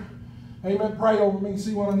asked her. Amen. Pray over me.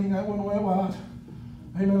 See what I mean? That wasn't the way it was.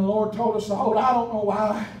 Amen. The Lord told us to hold. I don't know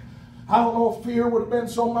why. I don't know if fear would have been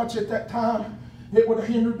so much at that time. It would have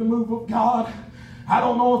hindered the move of God. I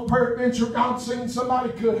don't know if peradventure God seen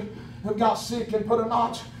somebody could have got sick and put a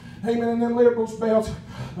notch, amen, in them liberals' belts.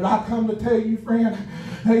 But I come to tell you, friend,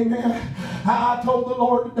 amen, I told the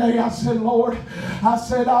Lord today, I said, Lord, I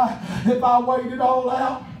said, if I waited all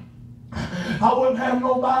out, I wouldn't have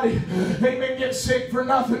nobody, amen, get sick for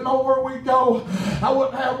nothing, know where we go. I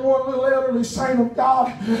wouldn't have one little elderly saint of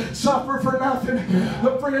God suffer for nothing.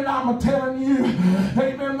 But friend, I'm telling you,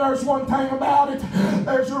 amen, there's one thing about it.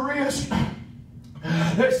 There's a risk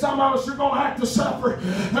that some of us are going to have to suffer.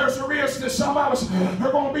 There's a risk that some of us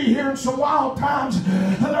are going to be here in some wild times.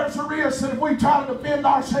 There's a risk that if we try to defend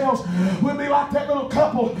ourselves, we'll be like that little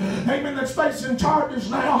couple, amen, that's facing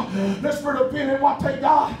charges now just for defending what they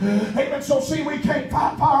got. Amen. So see, we can't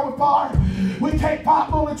fight fire with fire. We can't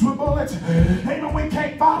fight bullets with bullets. Amen. We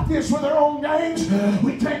can't fight this with our own games.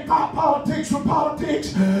 We can't fight politics with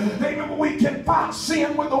politics. Amen. But we can fight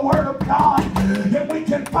sin with the Word of God. And we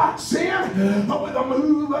can fight sin with the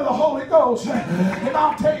move of the Holy Ghost. And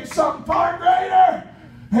I'll tell you something far greater,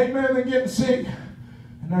 amen, than getting sick.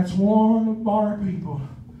 And that's one of our people,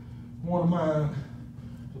 one of mine,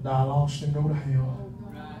 to die lost and go to hell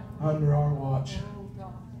under our watch.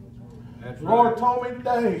 The Lord told me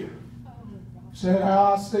today, said,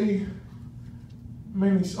 how I see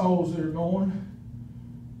many souls that are going.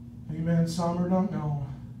 Amen. Some are not gone.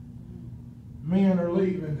 Men are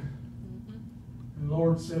leaving. And the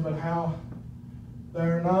Lord said, but how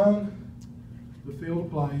there are none to fill the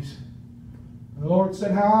place. And the Lord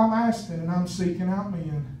said, how I'm asking and I'm seeking out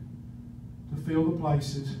men to fill the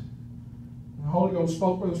places. And the Holy Ghost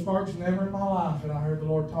spoke with the sparks. Never in my life had I heard the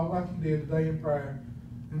Lord talk like He did today in prayer.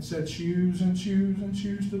 And said, choose and choose and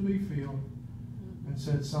choose to be filled. And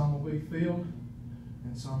said, some will be filled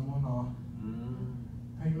and some will not.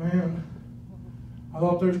 Amen. I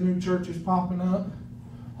thought there's new churches popping up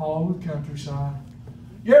all over the countryside.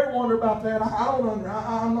 You ever wonder about that?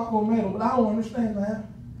 I'm not going to meddle, but I don't understand that.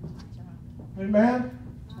 Amen.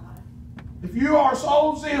 If you are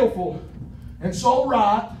so zealful and so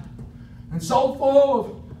right and so full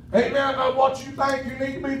of, amen, of what you think you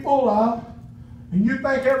need to be full of, and you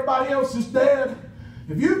think everybody else is dead,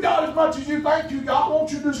 if you've got as much as you think you got,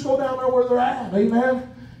 won't you just go down there where they're at?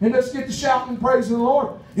 Amen. And let's get to shouting and praising the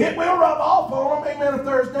Lord. It will rub off on them, amen, if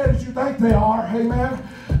they're as dead as you think they are, amen.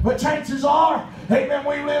 But chances are, amen,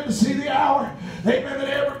 we live to see the hour, amen, that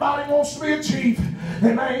everybody wants to be a chief,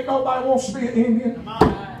 and there ain't nobody wants to be an Indian.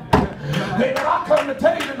 Amen. I come to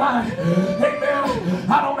tell you tonight, amen,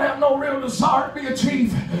 I don't have no real desire to be a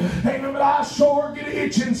chief, amen, but I sure get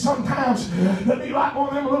itching sometimes to be like one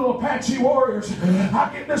of them little Apache warriors. I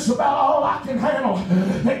get this about all I can handle.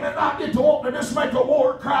 Amen. I get to want to just make a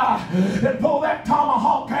war cry and pull that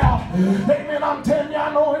tomahawk out. Amen. I'm telling you,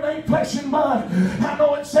 I know it ain't flesh and blood. I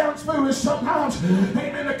know it sounds foolish sometimes,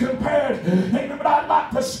 amen, to compare it. Amen. But I'd like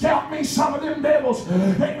to scalp me some of them devils,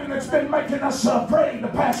 amen, that's been making us afraid the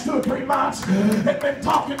past 2 or 3 months, and been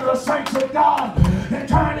talking to the saints of God and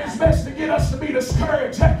trying his best to get us to be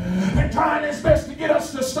discouraged, and trying his best to get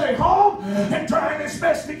us to stay home, and trying his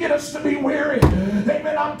best to get us to be weary.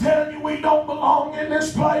 Amen. I'm telling you, we don't belong in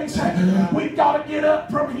this place. We've got to get up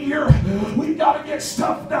from here. We've got to get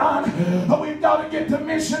stuff done. We've got to get the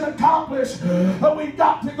mission accomplished. We've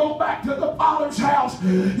got to go back to the Father's house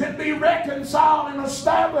and be reconciled and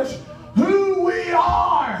establish who we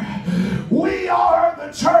are. We are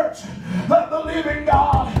the church of the living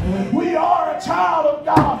God. We are a child of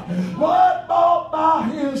God, blood bought by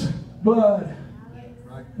His blood.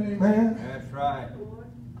 Amen. That's right.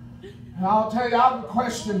 And I'll tell you, I've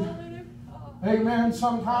questioned, amen,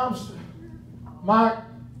 sometimes my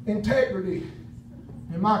integrity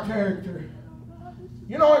and my character.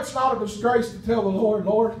 You know, it's not a disgrace to tell the Lord,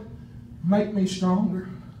 Lord, make me stronger.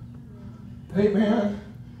 Amen.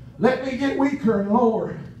 Let me get weaker and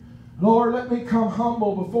lower. Lord, let me come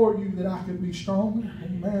humble before you that I could be stronger.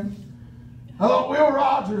 Amen. I thought Will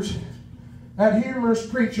Rogers, that humorous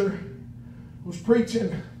preacher, was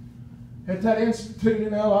preaching at that institute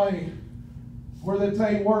in L.A. where that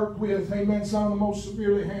they worked with, amen, some of the most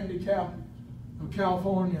severely handicapped of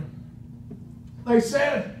California. They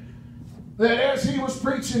said that as he was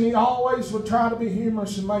preaching, he always would try to be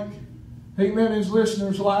humorous and make, amen, his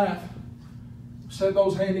listeners laugh. Said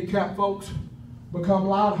those handicapped folks become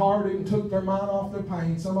lighthearted and took their mind off their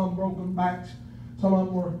pain. Some of them broken backs. Some of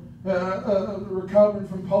them were recovering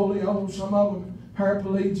from polio. Some of them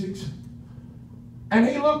paraplegics. And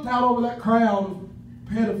he looked out over that crowd of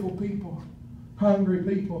pitiful people, hungry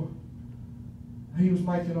people. He was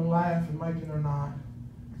making them laugh and making their night,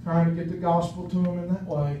 trying to get the gospel to them in that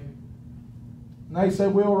way. And they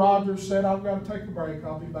said, Will Rogers said, I've got to take a break.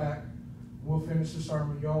 I'll be back. We'll finish the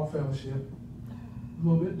sermon. Y'all fellowship. A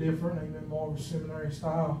little bit different, amen, more of a seminary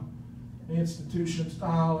style, institution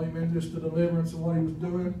style, amen, just the deliverance of what he was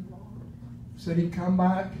doing. Said he'd come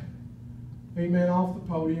back, amen, off the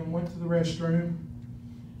podium, went to the restroom,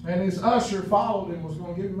 and his usher followed him, was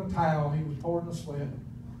going to give him a towel. He was pouring a sweat.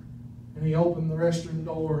 And he opened the restroom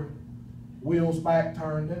door, Will's back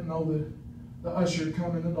turned, didn't know that the usher had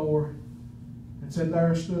come in the door, and said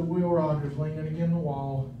there stood Will Rogers leaning against the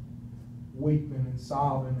wall, weeping and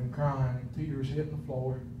sobbing and crying and tears hitting the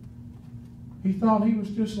floor. He thought he was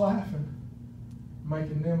just laughing,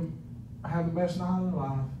 making them have the best night of their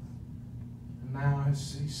life. And now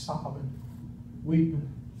he's sobbing, weeping.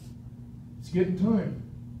 It's getting to him.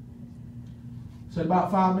 Said about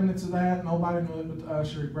 5 minutes of that, nobody knew it but the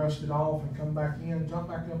usher. He brushed it off and come back in, jumped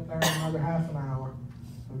back up there in another half an hour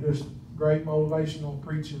of just great motivational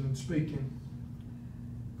preaching and speaking.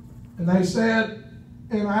 And they said,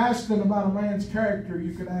 in asking about a man's character,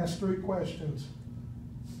 you could ask 3 questions.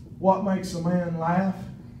 What makes a man laugh?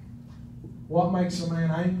 What makes a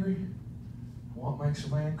man angry? What makes a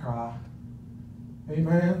man cry?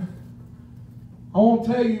 Amen. I want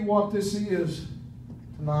to tell you what this is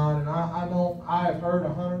tonight, and I have heard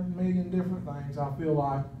 100 million different things, I feel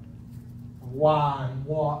like, of why and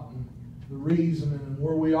what and the reason and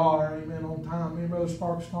where we are, amen, on time. Me and Brother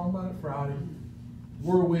Sparks talking about it Friday.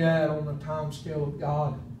 Where are we at on the time scale of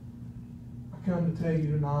God? I come to tell you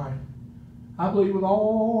tonight, I believe with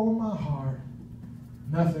all of my heart,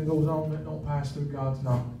 nothing goes on that don't pass through God's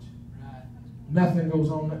knowledge. Right. Nothing goes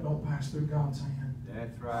on that don't pass through God's hand.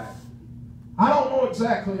 That's right. I don't know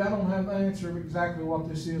exactly, I don't have the answer of exactly what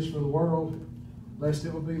this is for the world, lest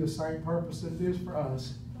it would be the same purpose that it is for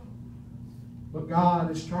us. But God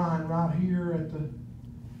is trying right here at the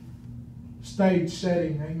stage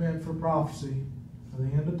setting, amen, for prophecy, for the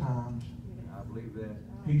end of times. I believe that.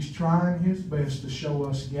 He's trying his best to show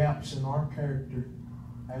us gaps in our character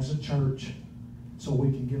as a church so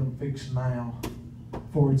we can get them fixed now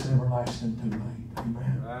before it's everlasting too late.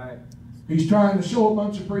 Amen. Right. He's trying to show a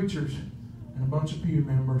bunch of preachers and a bunch of pew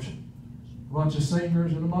members, a bunch of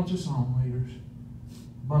singers and a bunch of song leaders,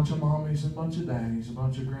 a bunch of mommies and a bunch of daddies, a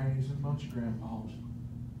bunch of grannies and a bunch of grandpas,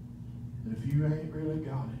 that if you ain't really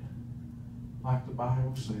got it, like the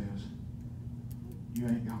Bible says, you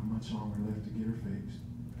ain't got much longer left to get her fixed.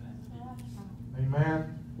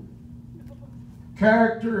 Amen.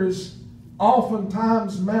 Character is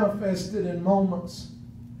oftentimes manifested in moments,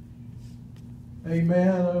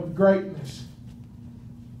 amen, of greatness.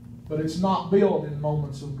 But it's not built in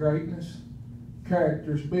moments of greatness.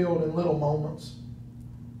 Character is built in little moments.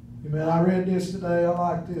 Amen. I read this today. I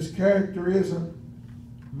like this. Character isn't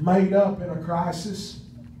made up in a crisis.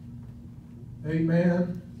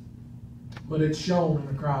 Amen. But it's shown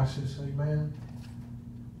in a crisis. Amen.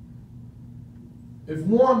 If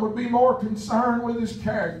one would be more concerned with his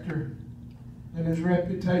character than his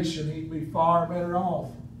reputation, he'd be far better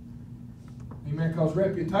off. Amen. Because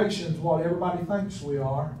reputation is what everybody thinks we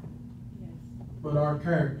are. But our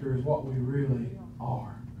character is what we really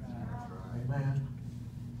are. Amen.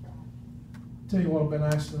 Tell you what I've been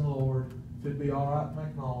asking the Lord. If it'd be all right to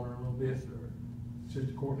make an altar a little bit.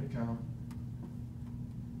 Sister Courtney come.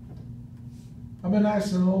 I've been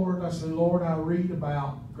asking the Lord. I said, Lord, I read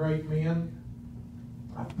about great men.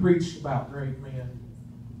 I've preached about great men.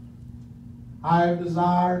 I have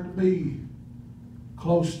desired to be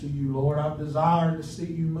close to you, Lord. I've desired to see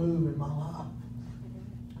you move in my life.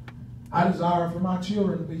 I desire for my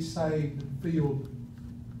children to be saved and filled.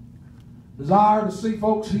 Desire to see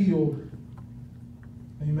folks healed.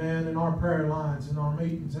 Amen. In our prayer lines, in our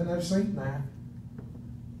meetings. And they've seen that.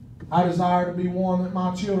 I desire to be one that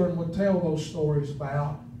my children would tell those stories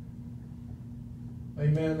about.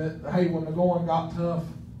 Amen. That, hey, when the going got tough,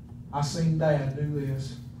 I seen Dad do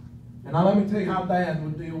this. And now let me tell you how Dad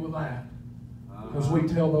would deal with that. Because we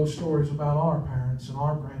tell those stories about our parents and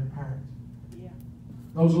our grandparents.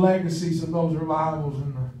 those legacies of those revivals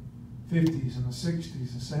in the 50s and the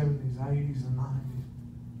 60s, the 70s, 80s, and 90s,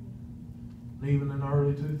 and even in the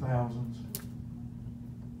early 2000s.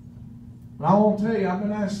 But I want to tell you, I've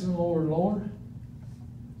been asking the Lord, Lord,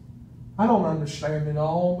 I don't understand it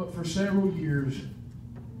all, but for several years,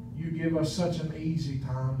 you give us such an easy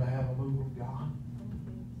time to have a move of God.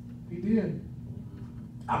 He did.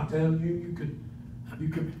 I'm telling you, you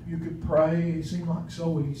could pray. It seemed like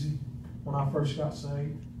so easy when I first got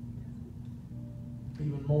saved.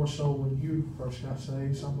 Even more so when you first got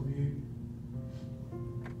saved, some of you.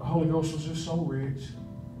 The Holy Ghost was just so rich.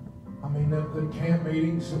 I mean, the camp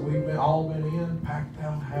meetings that we've all been in, packed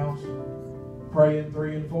out house, praying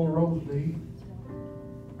 3 and 4 rows deep.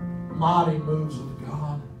 Mighty moves of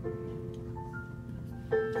God.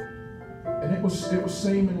 And it was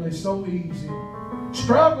seemingly so easy.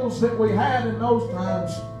 Struggles that we had in those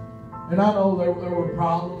times, and I know there were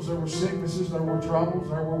problems, there were sicknesses, there were troubles,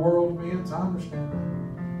 there were world events, I understand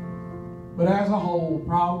that. But as a whole,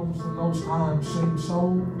 problems in those times seemed so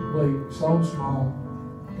bleak, so small,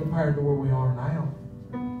 compared to where we are now.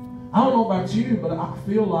 I don't know about you, but I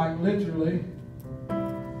feel like literally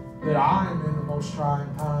that I am in the most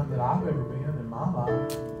trying time that I've ever been in my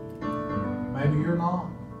life. Maybe you're not.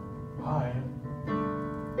 I am.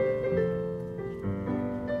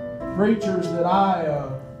 Preachers that I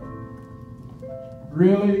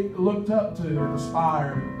really looked up to and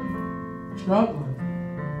aspired, struggling.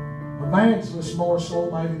 Evangelists more so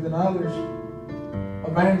maybe than others.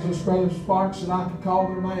 Evangelist Brother Sparks that I could call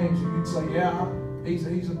their names and you'd say, yeah, he's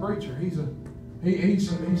a preacher. He's a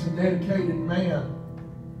dedicated man.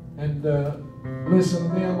 And listen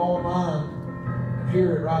to them online and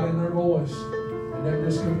hear it right in their voice. And then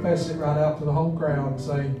just confess it right out to the whole crowd and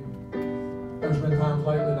say, there's been times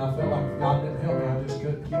lately that I felt like God didn't help me. I just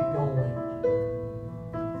couldn't keep going.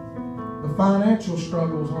 The financial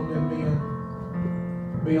struggles on them men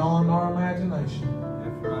beyond our imagination.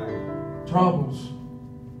 That's right. Troubles,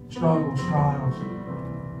 struggles, trials.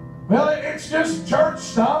 Well, it's just church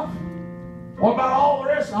stuff. What about all the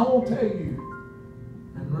rest? I won't tell you.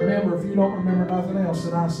 And remember, if you don't remember nothing else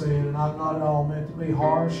that I said, and I'm not at all meant to be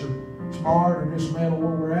harsh or smart or just meddle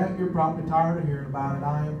where we're at, you're probably tired of hearing about it.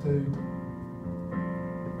 I am too.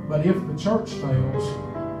 But if the church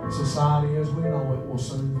fails, society as we know it will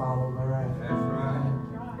soon follow thereafter. That's right.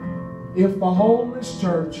 If the Holiness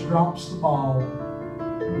Church drops the ball,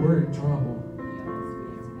 we're in trouble.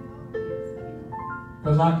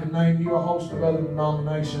 Because I can name you a host of other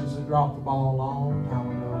denominations that dropped the ball a long time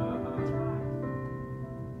ago.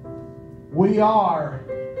 We are,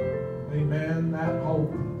 amen, that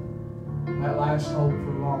hope, that last hope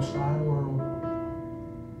for the lost dying world.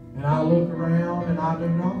 And I look around and I do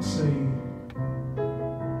not see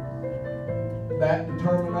that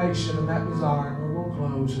determination and that desire. And we're going to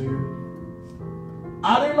close here.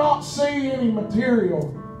 I do not see any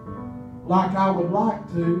material like I would like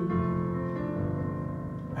to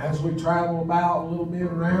as we travel about a little bit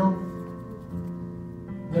around,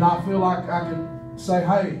 that I feel like I could say,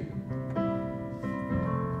 hey,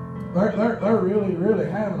 they're really, really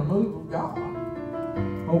having a move of God.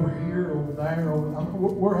 Over here, over there,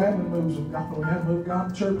 we're having moves of God. We had a move of God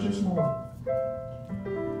in church this morning.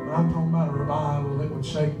 But I'm talking about a revival that would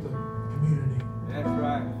shake the community. That's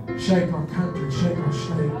right. Shake our country, shake our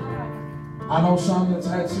state. I know some that's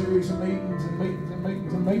had series of meetings and meetings and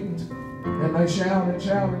meetings and meetings, and they shout and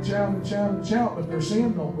shout and shout and shout and shout, but their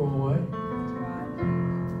sin don't go away.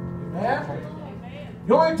 Amen?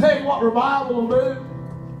 You want me to tell you what revival will do?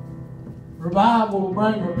 Revival will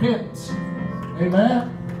bring repentance.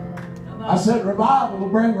 Amen? I said revival will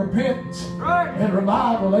bring repentance. Right. And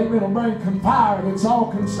revival, amen, will bring fire that's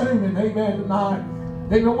all consuming. Amen, tonight.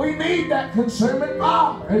 Amen. We need that consuming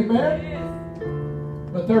fire. Amen.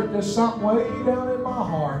 But there's just something way down in my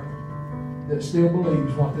heart that still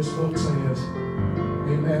believes what this book says.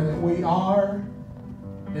 Amen. That we are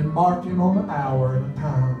embarking on an hour and a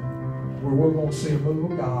time where we're going to see a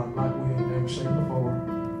move of God like we ain't never seen before.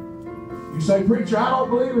 You say, preacher, I don't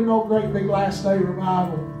believe in no great big last day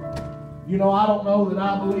revival. You know, I don't know that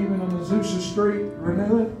I believe in an Azusa Street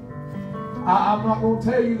renewing. I'm not going to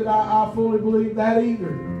tell you that I fully believe that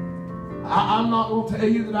either. I'm not going to tell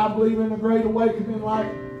you that I believe in a great awakening like,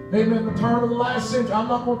 amen, the turn of the last century. I'm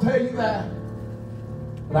not going to tell you that.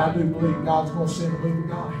 But I do believe God's going to send a move of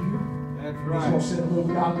God here. That's right. He's going to send a move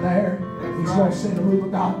of God there. That's He's right. going to send a move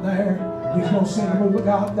of God there. He's going to send a move of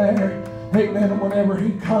God there. Amen. And whenever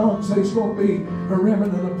He comes, there's going to be a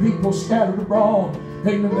remnant of people scattered abroad.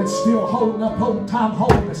 Amen. That's still holding up old time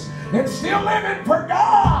holiness and still living for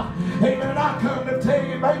God. Amen. And I come to to tell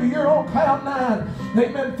you, maybe you're on cloud nine.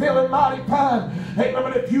 Amen. Feeling mighty fine. Amen.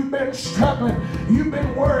 But if you've been struggling, you've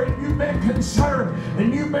been worried, you've been concerned,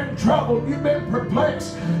 and you've been troubled, you've been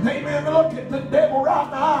perplexed. Amen. Look at the devil right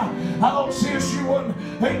in the eye. I don't see if you wouldn't.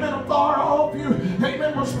 Amen. Far off you.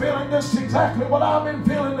 Amen. Was feeling just exactly what I've been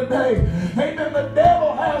feeling today. Amen. The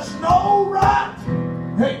devil has no right.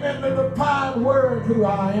 Amen. To define where and who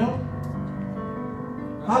I am.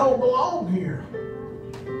 I don't belong here.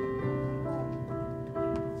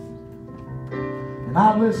 And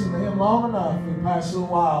I've listened to him long enough in the past little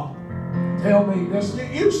while. Tell me, just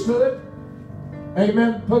get used to it.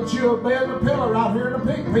 Amen. Put you a bed and a pillow right here in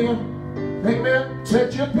the pig pen. Amen.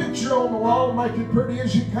 Set you a picture on the wall, make it pretty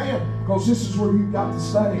as you can, because this is where you've got to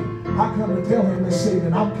stay. I come to tell him this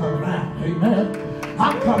evening, I'm coming out. Amen.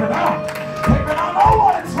 I'm coming out. Amen. I know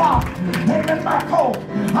what it's like. Amen. Back home.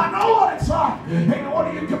 I know what it's like. Amen. What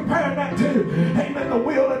are you comparing that to? Amen. The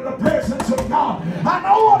will and the presence of God. I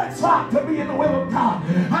know what it's like to be in the will of God.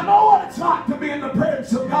 I know what it's like to be in the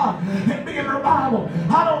presence of God and be in revival.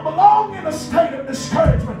 I don't belong in a state of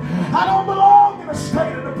discouragement. I don't belong in a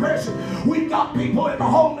state of depression. We've got people in the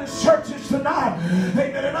holiness churches tonight,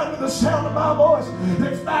 amen, and under the sound of my voice,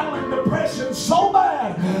 that's battling depression so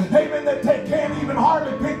bad, amen, that they can't even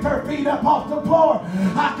hardly pick their feet up off the floor.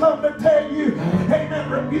 I come to tell you,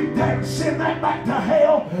 amen, rebuke that and send that back to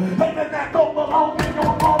hell. Amen, that don't belong in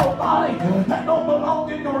your mortal body. That don't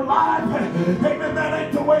belong in your life. Amen, that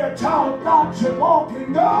ain't the way a child of God should walk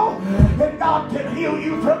and go. And God can heal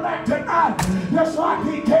you from that tonight, just like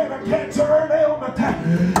He can a cancer or an ailment.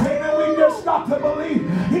 Amen, we just got to believe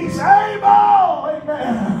He's able.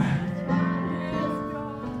 Amen.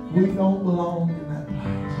 We don't belong in that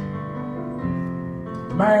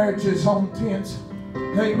place. Marriage is on tense,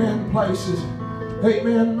 amen, places.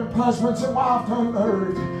 Amen. Husbands and wives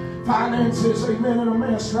unheard. Finances, amen, in a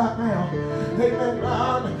mess right now. Amen.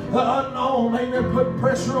 Unknown, amen, put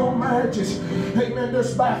pressure on marriages. Amen.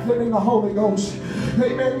 There's battling in the Holy Ghost.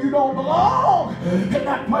 Amen. You don't belong in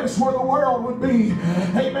that place where the world would be.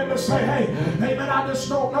 Amen. To say, hey, amen, I just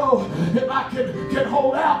don't know if I can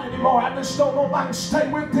hold out anymore. I just don't know if I can stay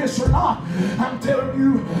with this or not. I'm telling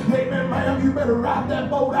you, amen, ma'am, you better ride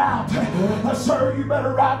that boat out. Sir, you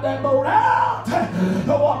better ride that boat out.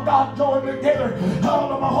 What God joined together.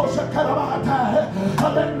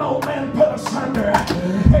 Let no man put asunder.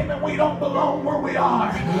 Amen. We don't belong where we are.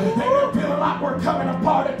 Amen. Feeling like we're coming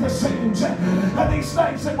apart at the seams. And these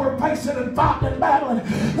things that we're facing and fighting and battling,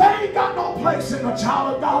 they ain't got no place in the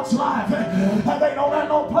child of God's life. And they don't have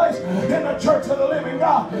no place in the church of the living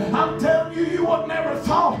God. I'm telling you, you would never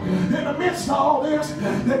thought in the midst of all this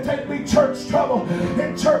that there'd be church trouble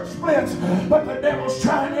and church splits. But the devil's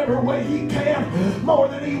trying every way he can, more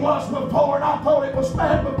than he was before. And I thought it was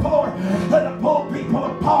bad before, to pull people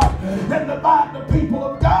apart and divide the people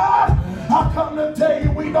of God. I come to tell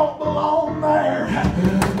you, we don't belong there.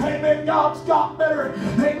 Amen. God's got better,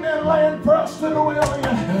 amen, land for us than the will in.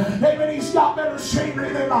 Amen. He's got better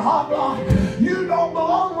scenery than the hot lot. You don't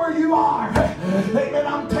belong where you are. Amen.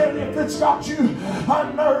 I'm telling you, if it's got you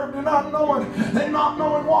unnerved and unknowing and not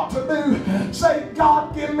knowing what to do, say,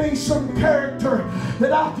 God, give me some character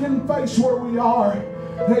that I can face where we are.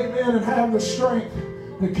 Amen. And have the strength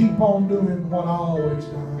to keep on doing what I always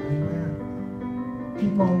done. Amen.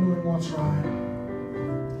 Keep on doing what's right.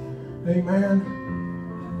 Amen.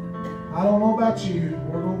 I don't know about you.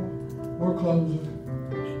 We're closing.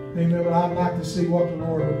 Amen. But I'd like to see what the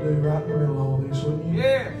Lord would do right in the middle of all this, wouldn't you?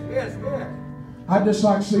 Yes. I'd just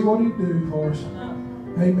like to see what He'd do for us.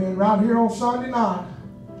 Amen. Right here on Sunday night.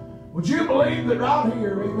 Would you believe that right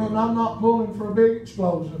here, amen, I'm not pulling for a big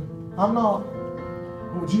explosion. I'm not.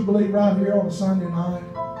 But would you believe right here on a Sunday night,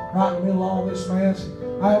 right in the middle of all this mess?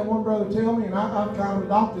 I had one brother tell me, and I've kind of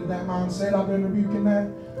adopted that mindset. I've been rebuking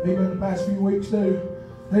that, amen, the past few weeks too.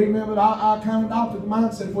 Amen, but I kind of adopted the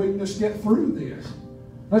mindset, if we can just get through this.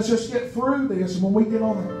 Let's just get through this, and when we get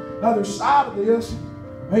on the other side of this,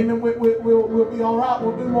 amen, we'll be all right.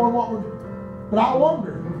 We'll do more than what we're... But I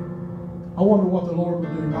wonder what the Lord will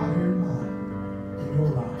do right here tonight in your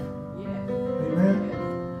life. Yes.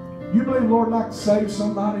 Amen. You believe the Lord would like to save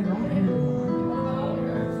somebody right here tonight?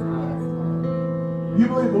 You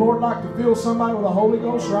believe the Lord would like to fill somebody with the Holy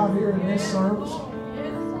Ghost right here in this service?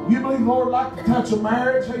 You believe the Lord would like to touch a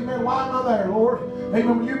marriage? Amen. Why am I there, Lord?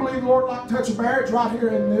 Amen. You believe the Lord would like to touch a marriage right here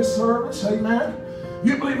in this service? Amen.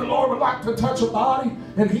 You believe the Lord would like to touch a body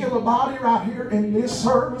and heal the body right here in this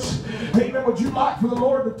service? Amen. Would you like for the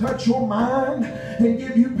Lord to touch your mind and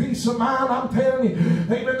give you peace of mind? I'm telling you,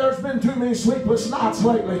 amen, there's been too many sleepless nights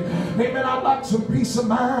lately. Amen. I'd like some peace of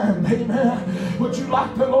mind. Amen. Would you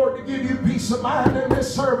like the Lord to give you peace of mind in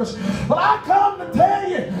this service? Well, I come to tell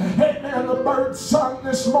you, amen, the birds sung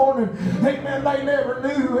this morning. Amen. They never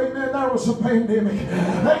knew, amen, there was a pandemic.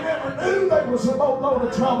 They never knew there was a boatload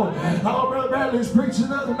of trouble. Oh, Brother Bradley was preaching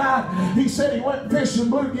the other night. He said he went fishing,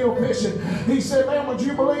 bluegill fishing. He said, man, would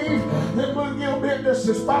you believe that bluegill bit just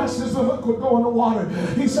as fast as the hook would go in the water?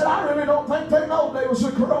 He said, I really don't think they know there was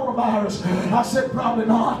a coronavirus. I said, probably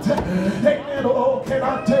not. Amen. Oh, can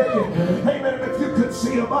I tell you, amen, if you could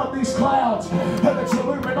see above these clouds that's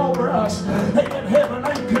illuminating over us, amen, heaven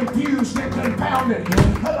ain't confused and confounded.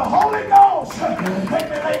 The Holy Ghost,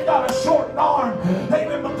 amen, ain't got a short arm,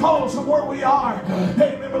 amen, because of where we are.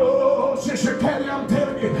 Amen. Oh, Sister Kathy, I'm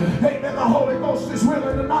telling you, amen, the Holy Ghost is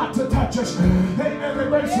willing not to touch us. Amen. The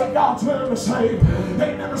grace of God's willing to save.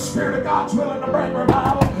 Amen. The Spirit of God's willing to bring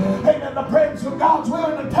revival. Amen. The presence of God's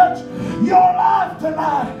willing to touch your life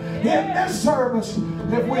tonight in this service.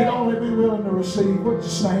 If we'd only be willing to receive, would you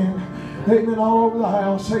stand? Amen. All over the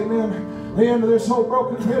house. Amen. The end of this old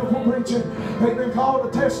broken, pitiful preaching. Amen. Call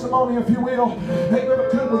it a testimony, if you will. Amen. But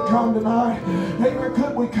could we come tonight? Amen.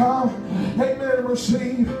 Could we come? Amen. And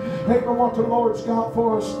receive. Amen. What the Lord's got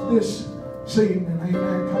for us this evening.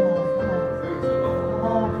 Amen. Come on.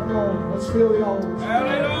 Come on. Let's feel the altars.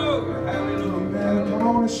 Hallelujah. Hallelujah. Amen. Come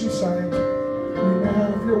on as she sang.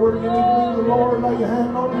 Amen. If you're where you need to be the Lord, lay your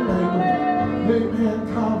hand on your neighbor.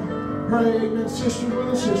 Amen. Come. Pray. Amen. Sister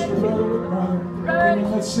with a sister, brother with a brother.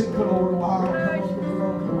 Amen. Let's seek the Lord a while. Come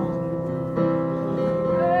on.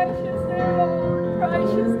 Precious dear Lord.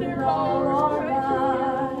 Precious dear Lord.